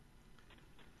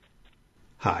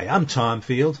Hi, I'm Tom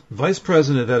Field, Vice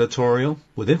President of Editorial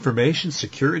with Information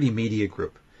Security Media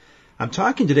Group. I'm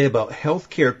talking today about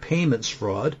healthcare payments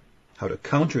fraud, how to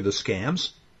counter the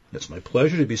scams. It's my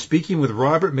pleasure to be speaking with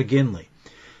Robert McGinley.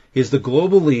 He is the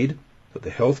global lead of the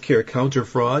Healthcare Counter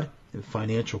Fraud and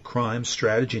Financial Crime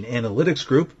Strategy and Analytics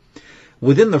Group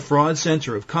within the Fraud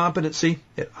Center of Competency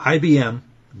at IBM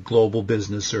Global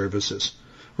Business Services.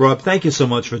 Rob, thank you so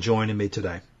much for joining me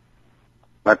today.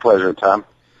 My pleasure, Tom.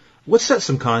 Let's set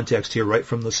some context here right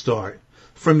from the start.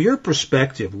 From your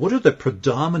perspective, what are the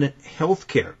predominant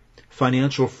healthcare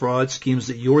financial fraud schemes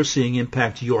that you're seeing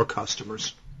impact your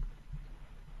customers?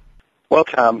 Well,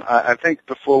 Tom, I think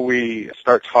before we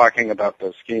start talking about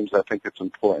those schemes, I think it's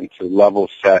important to level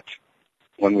set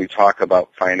when we talk about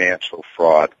financial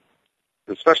fraud.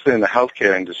 Especially in the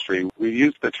healthcare industry, we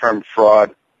use the term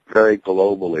fraud very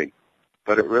globally,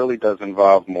 but it really does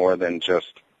involve more than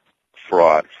just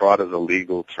fraud. Fraud is a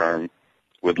legal term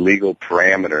with legal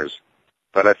parameters.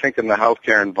 But I think in the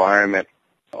healthcare environment,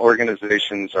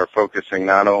 organizations are focusing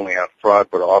not only on fraud,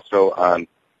 but also on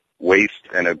waste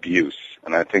and abuse.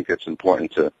 And I think it's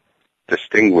important to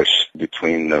distinguish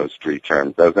between those three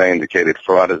terms. As I indicated,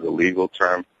 fraud is a legal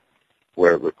term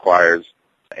where it requires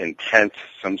intent,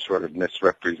 some sort of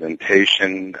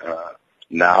misrepresentation,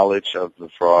 knowledge of the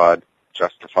fraud,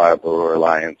 justifiable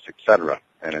reliance, etc.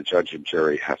 And a judge and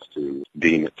jury has to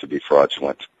deem it to be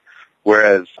fraudulent.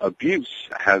 Whereas abuse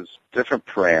has different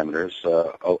parameters,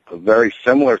 very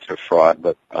similar to fraud,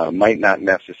 but might not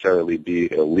necessarily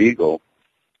be illegal.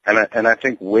 And I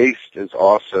think waste is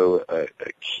also a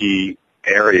key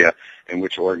area in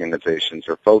which organizations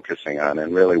are focusing on.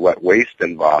 And really what waste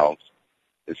involves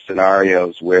is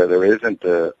scenarios where there isn't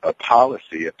a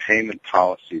policy, a payment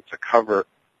policy to cover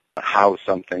how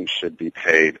something should be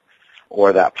paid,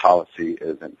 or that policy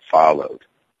isn't followed.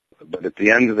 But at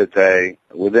the end of the day,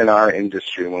 within our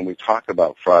industry, when we talk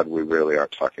about fraud, we really are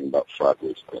talking about fraud,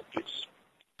 waste, and abuse.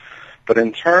 But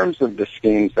in terms of the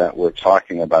schemes that we're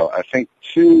talking about, I think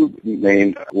two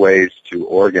main ways to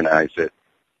organize it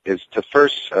is to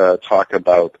first talk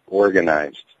about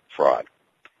organized fraud.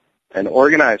 And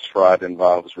organized fraud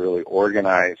involves really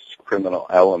organized criminal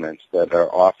elements that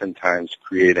are oftentimes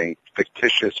creating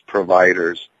fictitious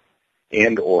providers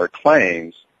and or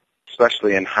claims,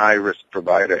 especially in high-risk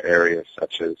provider areas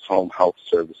such as home health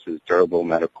services, durable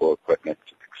medical equipment,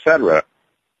 etc.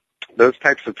 Those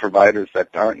types of providers that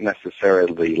aren't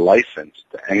necessarily licensed.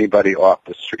 Anybody off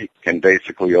the street can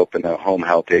basically open a home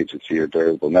health agency or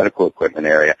durable medical equipment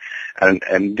area.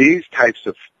 And these types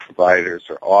of providers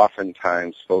are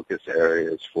oftentimes focus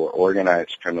areas for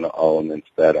organized criminal elements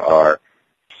that are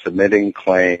submitting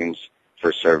claims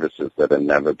for services that have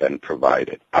never been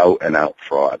provided, out-and-out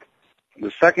fraud.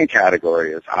 The second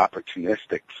category is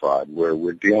opportunistic fraud, where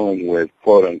we're dealing with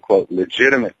quote-unquote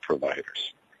legitimate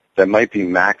providers that might be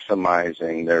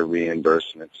maximizing their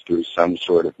reimbursements through some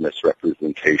sort of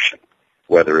misrepresentation,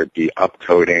 whether it be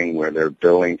upcoding, where they're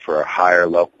billing for a higher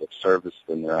level of service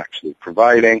than they're actually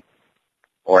providing,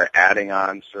 or adding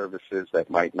on services that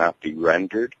might not be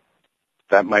rendered.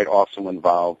 That might also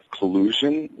involve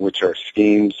collusion, which are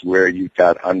schemes where you've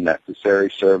got unnecessary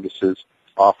services,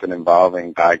 often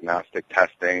involving diagnostic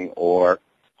testing or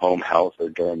home health or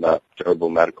durable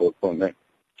medical equipment,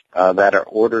 that are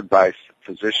ordered by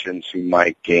physicians who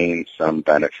might gain some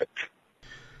benefit.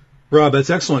 Rob, that's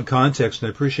excellent context, and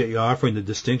I appreciate you offering the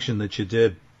distinction that you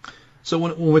did. So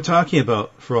when we're talking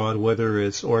about fraud, whether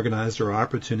it's organized or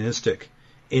opportunistic,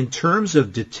 in terms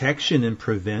of detection and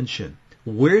prevention,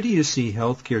 where do you see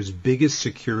healthcare's biggest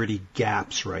security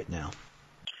gaps right now?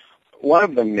 One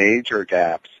of the major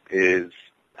gaps is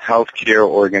healthcare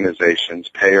organizations,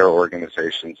 payer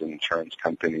organizations, and insurance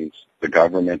companies, the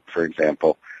government, for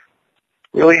example,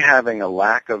 really having a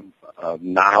lack of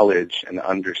knowledge and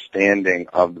understanding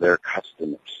of their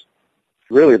customers.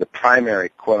 Really the primary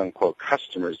quote-unquote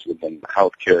customers within the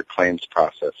healthcare claims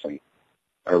processing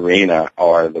arena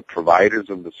are the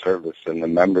providers of the service and the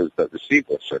members that receive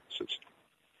those services.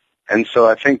 And so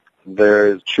I think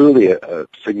there's truly a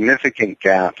significant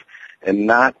gap in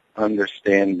not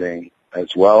understanding,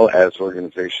 as well as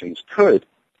organizations could,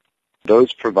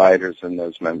 those providers and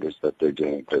those members that they're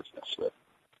doing business with.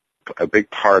 A big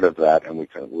part of that, and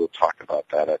we'll talk about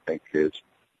that, I think, is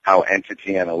how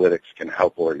entity analytics can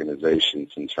help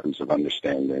organizations in terms of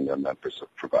understanding their members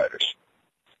of providers.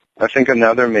 I think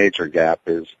another major gap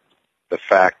is the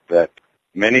fact that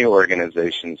many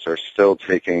organizations are still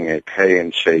taking a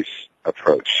pay-and-chase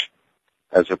approach,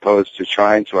 as opposed to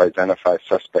trying to identify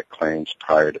suspect claims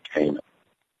prior to payment.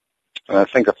 And I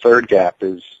think a third gap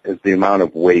is the amount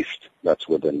of waste that's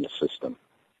within the system,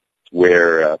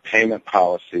 where payment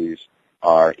policies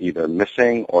are either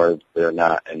missing or they're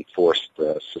not enforced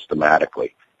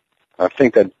systematically. I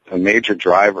think that a major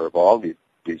driver of all these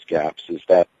gaps is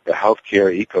that the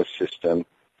healthcare ecosystem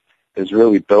is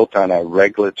really built on a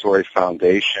regulatory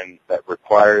foundation that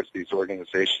requires these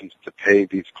organizations to pay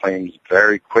these claims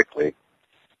very quickly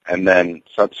and then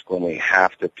subsequently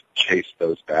have to chase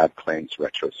those bad claims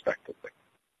retrospectively.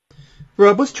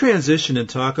 Rob, let's transition and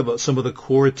talk about some of the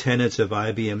core tenets of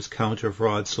IBM's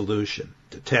counter-fraud solution: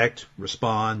 detect,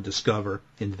 respond, discover,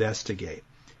 investigate.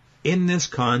 In this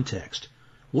context,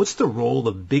 what's the role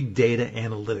of big data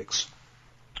analytics?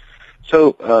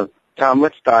 So, Tom,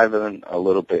 let's dive in a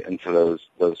little bit into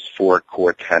those four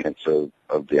core tenets of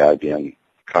the IBM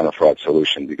counter-fraud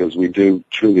solution, because we do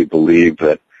truly believe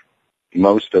that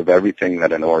most of everything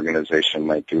that an organization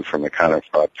might do from a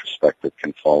counter-fraud perspective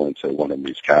can fall into one of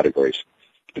these categories.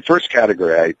 The first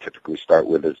category I typically start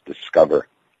with is discover.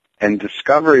 And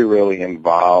discovery really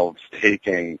involves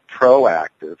taking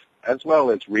proactive as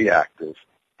well as reactive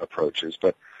approaches,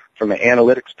 but from an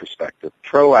analytics perspective,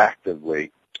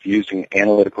 proactively using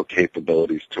analytical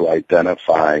capabilities to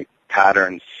identify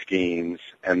patterns, schemes,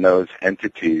 and those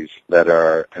entities that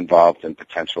are involved in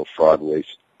potential fraud,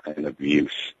 waste, and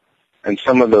abuse. And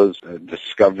some of those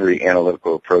discovery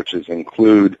analytical approaches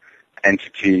include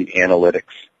entity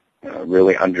analytics,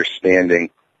 really understanding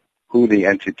who the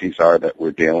entities are that we're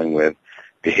dealing with,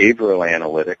 behavioral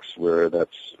analytics, where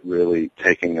that's really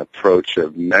taking an approach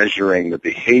of measuring the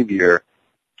behavior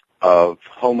of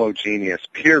homogeneous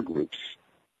peer groups.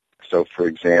 So, for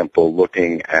example,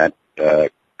 looking at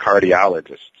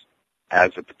cardiologists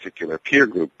as a particular peer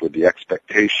group with the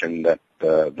expectation that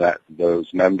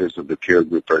those members of the peer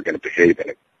group are going to behave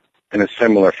in a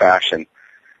similar fashion,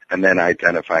 and then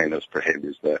identifying those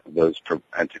behaviors, those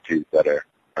entities that are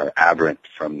aberrant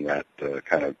from that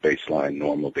kind of baseline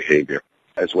normal behavior,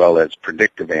 as well as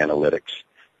predictive analytics,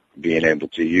 being able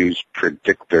to use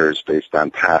predictors based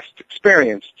on past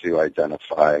experience to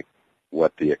identify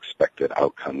what the expected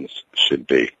outcomes should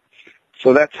be.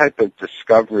 So that type of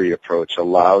discovery approach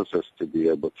allows us to be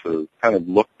able to kind of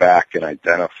look back and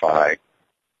identify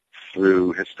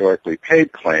through historically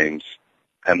paid claims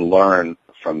and learn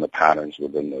from the patterns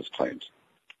within those claims.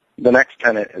 The next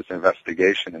tenet is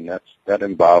investigation, and that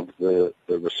involves the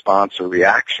response or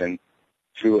reaction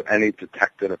to any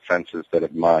detected offenses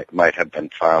that might have been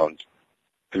found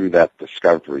through that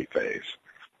discovery phase.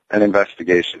 An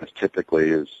investigation is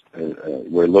typically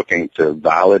we're looking to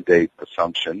validate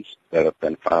assumptions that have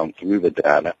been found through the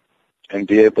data and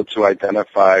be able to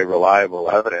identify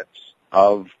reliable evidence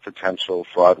of potential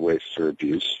fraud, waste, or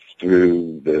abuse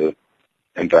through the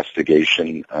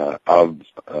investigation of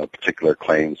particular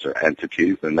claims or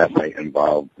entities, and that might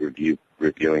involve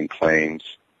reviewing claims,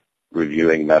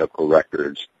 reviewing medical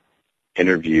records,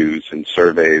 interviews and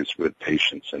surveys with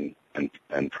patients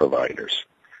and providers.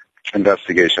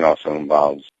 Investigation also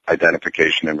involves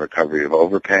identification and recovery of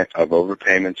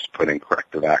overpayments, putting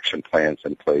corrective action plans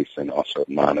in place, and also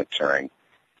monitoring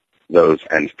those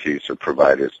entities or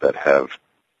providers that have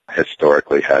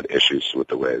historically had issues with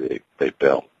the way they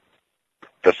bill.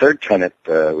 The third tenet,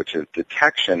 which is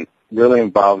detection, really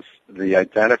involves the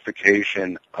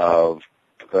identification of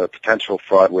the potential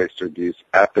fraud, waste, or abuse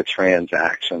at the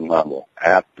transaction level,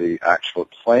 at the actual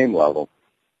claim level,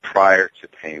 prior to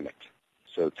payment.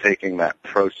 So taking that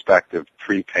prospective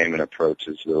prepayment approach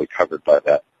is really covered by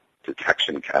that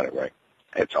detection category.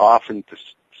 It's often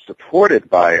supported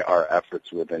by our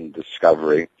efforts within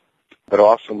discovery, but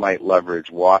also might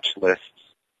leverage watch lists,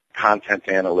 content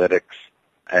analytics,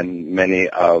 and many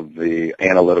of the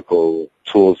analytical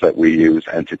tools that we use,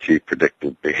 entity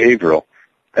predictive behavioral,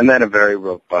 and then a very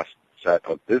robust set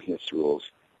of business rules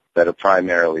that are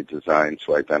primarily designed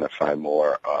to identify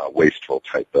more wasteful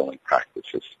type billing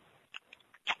practices.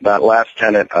 That last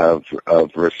tenet of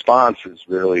response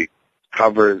really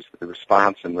covers the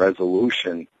response and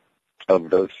resolution of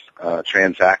those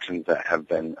transactions that have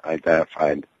been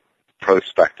identified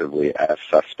prospectively as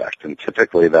suspect. And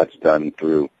typically that's done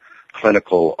through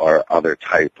clinical or other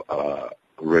type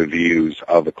reviews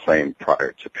of a claim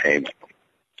prior to payment.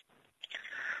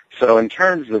 So in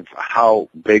terms of how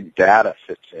big data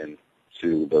fits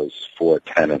into those four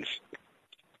tenets,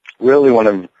 really one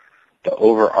of the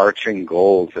overarching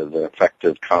goals of the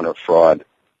effective counter-fraud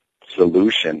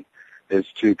solution is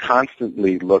to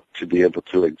constantly look to be able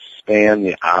to expand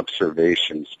the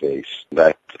observation space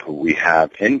that we have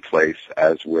in place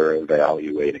as we're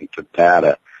evaluating the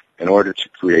data in order to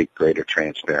create greater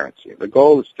transparency. The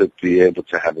goal is to be able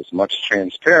to have as much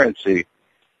transparency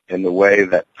in the way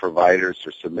that providers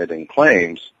are submitting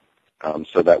claims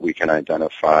so that we can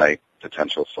identify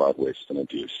potential fraud, waste, and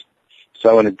abuse.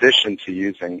 So in addition to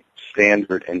using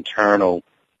standard internal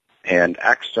and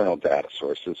external data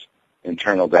sources,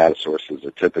 internal data sources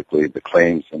are typically the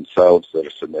claims themselves that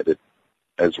are submitted,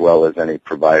 as well as any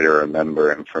provider or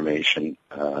member information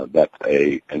that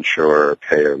a insurer or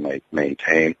payer might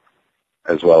maintain,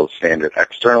 as well as standard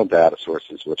external data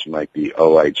sources, which might be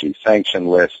OIG sanction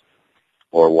lists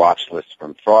or watch lists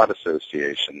from fraud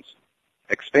associations.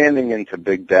 Expanding into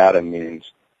big data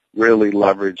means really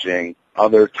leveraging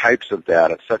other types of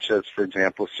data, such as, for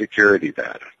example, security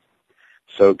data.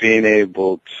 So being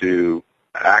able to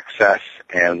access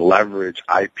and leverage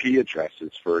IP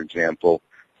addresses, for example,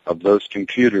 of those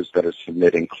computers that are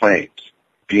submitting claims,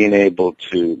 being able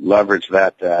to leverage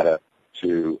that data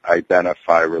to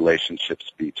identify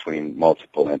relationships between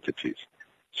multiple entities.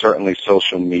 Certainly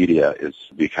social media is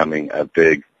becoming a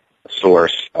big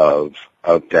source of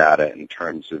data in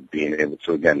terms of being able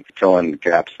to, again, fill in the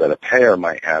gaps that a payer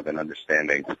might have in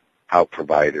understanding how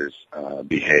providers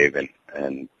behave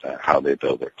and how they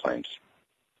bill their claims.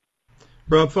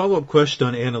 Rob, follow-up question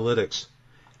on analytics.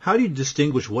 How do you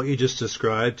distinguish what you just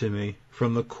described to me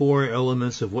from the core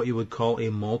elements of what you would call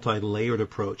a multi-layered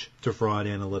approach to fraud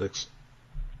analytics?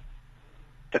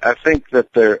 I think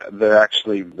that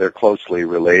they're closely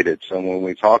related. So when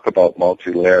we talk about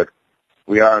multi-layered,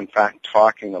 we are in fact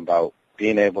talking about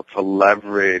being able to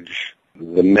leverage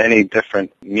the many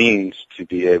different means to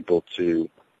be able to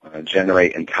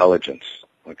generate intelligence.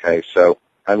 Okay, so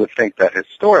I would think that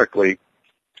historically,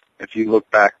 if you look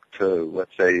back to,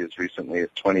 let's say, as recently as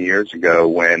 20 years ago,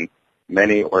 when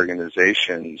many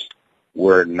organizations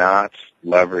were not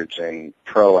leveraging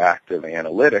proactive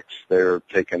analytics, they're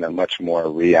taking a much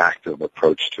more reactive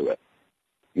approach to it,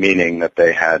 meaning that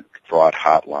they had fraud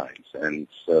hotlines. And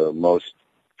so most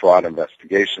fraud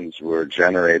investigations were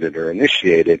generated or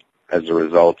initiated as a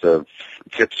result of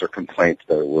tips or complaints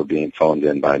that were being phoned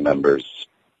in by members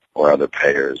or other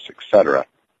payers, etc.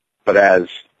 But as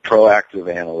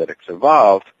proactive analytics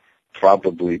evolved,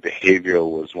 probably behavioral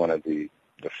was one of the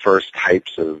first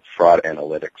types of fraud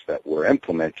analytics that were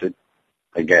implemented,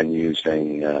 again,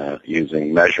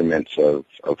 using measurements of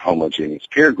homogeneous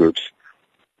peer groups.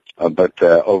 But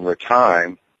over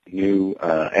time, new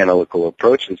analytical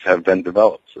approaches have been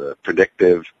developed,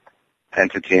 predictive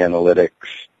entity analytics,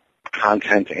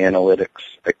 content analytics,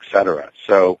 etc.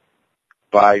 So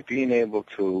by being able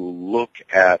to look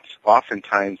at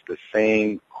oftentimes the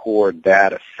same core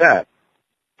data set,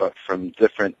 but from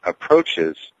different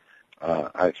approaches,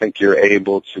 I think you're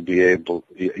able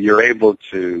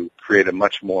to create a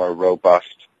much more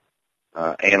robust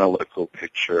analytical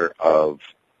picture of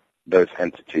those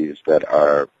entities that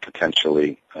are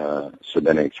potentially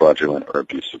submitting fraudulent or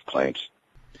abusive claims.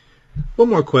 One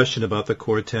more question about the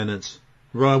core tenets.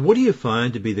 Rob, what do you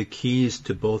find to be the keys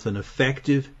to both an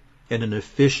effective and an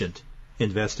efficient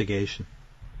investigation?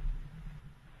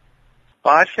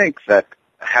 Well, I think that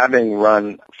having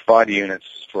run fraud units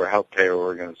for health payer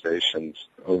organizations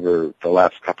over the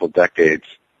last couple of decades,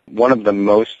 one of the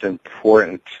most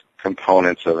important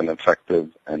components of an effective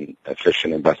and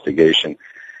efficient investigation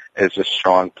is a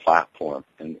strong platform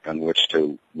on which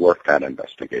to work that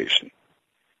investigation,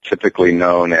 typically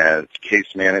known as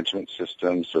case management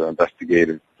systems or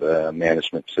investigative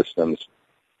management systems.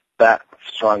 That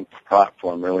strong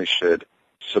platform really should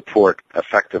support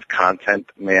effective content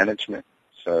management.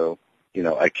 So,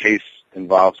 a case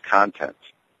involves content.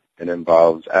 It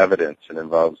involves evidence. It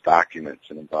involves documents.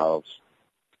 It involves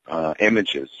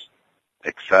images,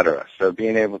 etc. So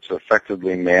being able to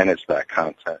effectively manage that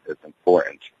content is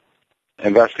important.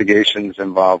 Investigations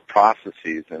involve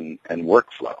processes and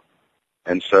workflow.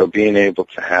 And so being able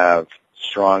to have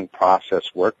strong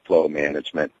process workflow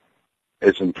management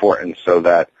is important so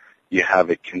that you have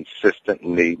a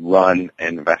consistently run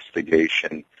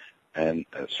investigation and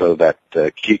so that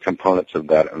the key components of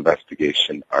that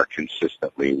investigation are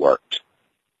consistently worked.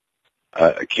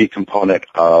 A key component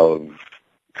of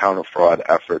counter-fraud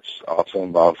efforts also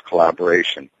involves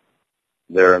collaboration.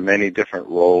 There are many different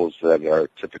roles that are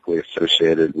typically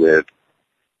associated with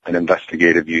an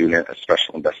investigative unit, a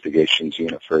special investigations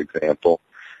unit, for example.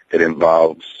 It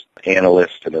involves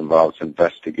analysts, it involves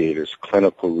investigators,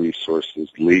 clinical resources,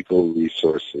 legal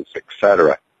resources,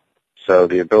 etc. So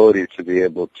the ability to be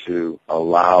able to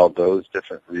allow those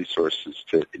different resources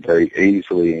to very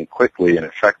easily and quickly and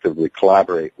effectively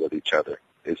collaborate with each other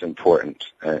is important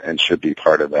and should be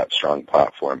part of that strong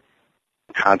platform.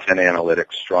 Content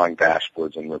analytics, strong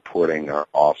dashboards, and reporting are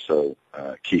also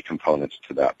key components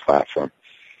to that platform.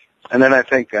 And then I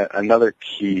think another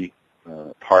key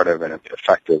part of an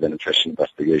effective and efficient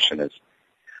investigation is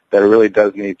that it really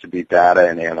does need to be data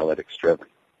and analytics driven.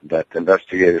 that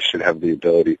investigators should have the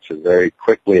ability to very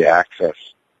quickly access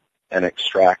and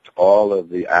extract all of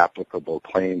the applicable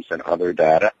claims and other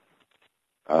data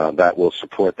that will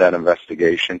support that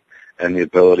investigation, and the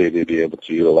ability to be able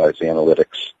to utilize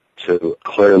analytics to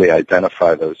clearly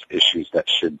identify those issues that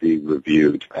should be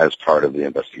reviewed as part of the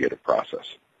investigative process.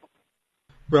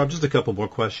 Rob, just a couple more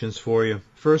questions for you.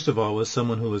 First of all, as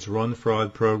someone who has run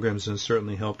fraud programs and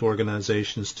certainly helped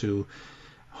organizations to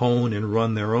hone and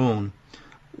run their own,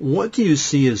 what do you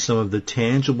see as some of the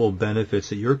tangible benefits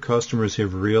that your customers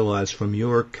have realized from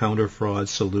your counter-fraud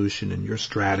solution and your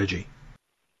strategy?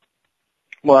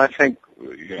 Well, I think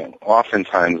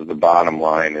oftentimes the bottom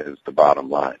line is the bottom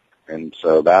line. And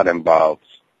so that involves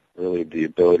really the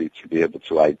ability to be able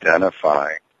to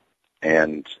identify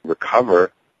and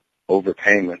recover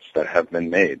overpayments that have been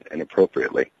made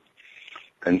inappropriately.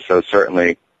 And so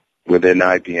certainly within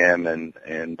IBM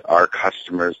and our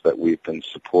customers that we've been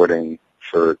supporting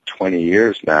for 20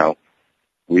 years now,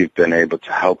 we've been able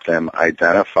to help them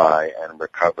identify and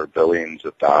recover billions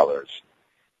of dollars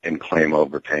in claim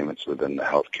overpayments within the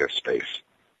healthcare space.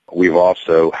 We've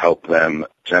also helped them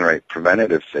generate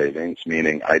preventative savings,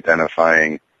 meaning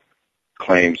identifying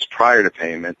claims prior to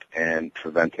payment and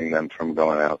preventing them from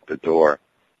going out the door,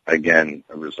 again,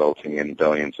 resulting in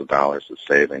billions of dollars of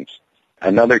savings.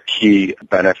 Another key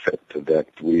benefit that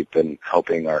we've been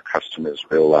helping our customers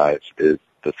realize is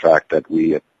the fact that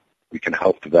we can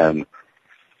help them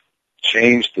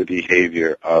change the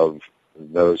behavior of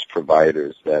those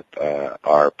providers that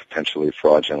are potentially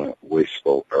fraudulent,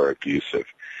 wasteful, or abusive.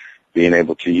 Being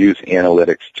able to use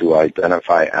analytics to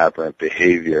identify aberrant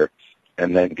behavior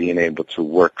and then being able to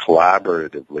work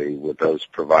collaboratively with those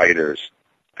providers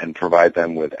and provide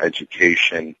them with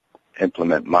education,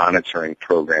 implement monitoring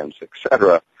programs,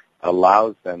 etc.,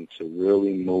 allows them to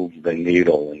really move the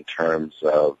needle in terms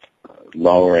of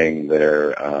lowering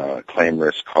their claim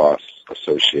risk costs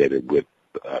associated with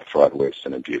fraud, waste,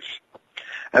 and abuse.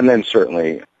 And then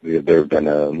certainly there have been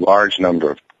a large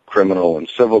number of criminal and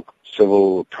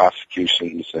civil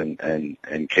prosecutions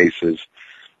and cases,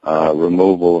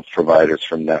 removal of providers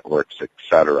from networks,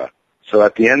 etc. So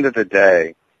at the end of the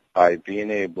day, by being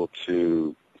able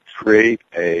to create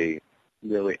a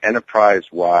really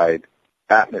enterprise-wide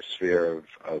atmosphere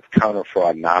of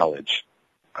counter-fraud knowledge,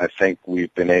 I think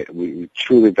we've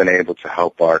truly been able to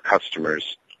help our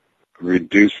customers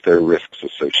reduce their risks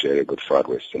associated with fraud,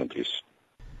 waste, and abuse.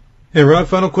 Hey, Rob,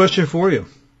 final question for you.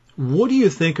 What do you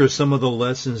think are some of the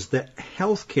lessons that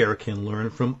healthcare can learn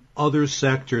from other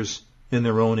sectors in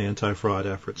their own anti-fraud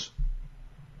efforts?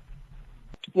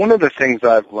 One of the things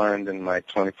I've learned in my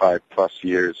 25-plus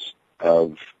years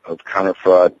of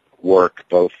counter-fraud work,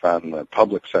 both on the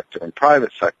public sector and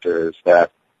private sector, is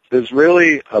that there's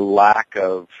really a lack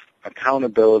of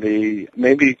accountability,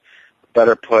 maybe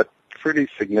better put, pretty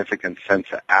significant sense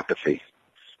of apathy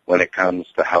when it comes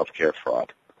to healthcare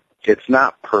fraud. It's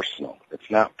not personal.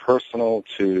 It's not personal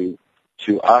to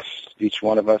us, each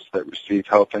one of us that receive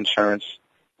health insurance.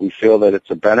 We feel that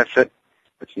it's a benefit.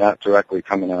 It's not directly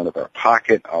coming out of our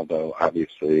pocket, although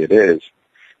obviously it is.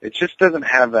 It just doesn't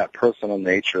have that personal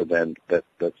nature that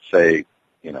say,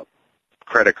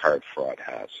 credit card fraud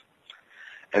has.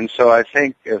 And so I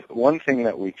think one thing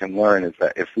that we can learn is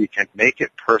that if we can make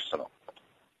it personal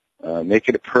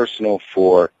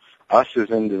for us as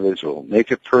individuals,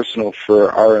 make it personal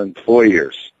for our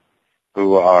employers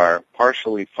who are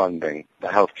partially funding the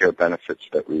healthcare benefits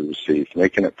that we receive,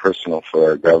 making it personal for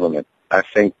our government, I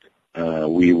think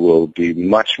we will be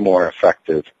much more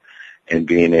effective in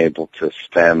being able to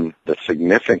stem the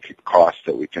significant costs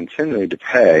that we continue to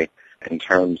pay in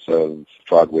terms of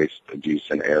fraud, waste, abuse,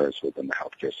 and errors within the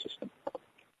healthcare system.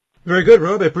 Very good,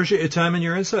 Rob. I appreciate your time and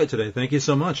your insight today. Thank you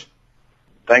so much.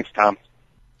 Thanks, Tom.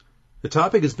 The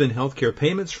topic has been healthcare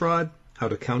payments fraud, how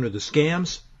to counter the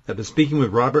scams. I've been speaking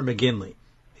with Robert McGinley.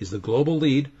 He's the global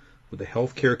lead with the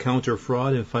Healthcare Counter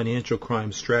Fraud and Financial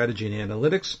Crime Strategy and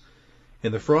Analytics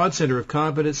in the Fraud Center of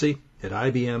Competency at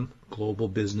IBM Global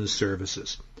Business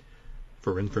Services.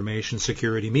 For Information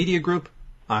Security Media Group,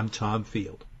 I'm Tom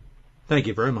Field. Thank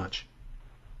you very much.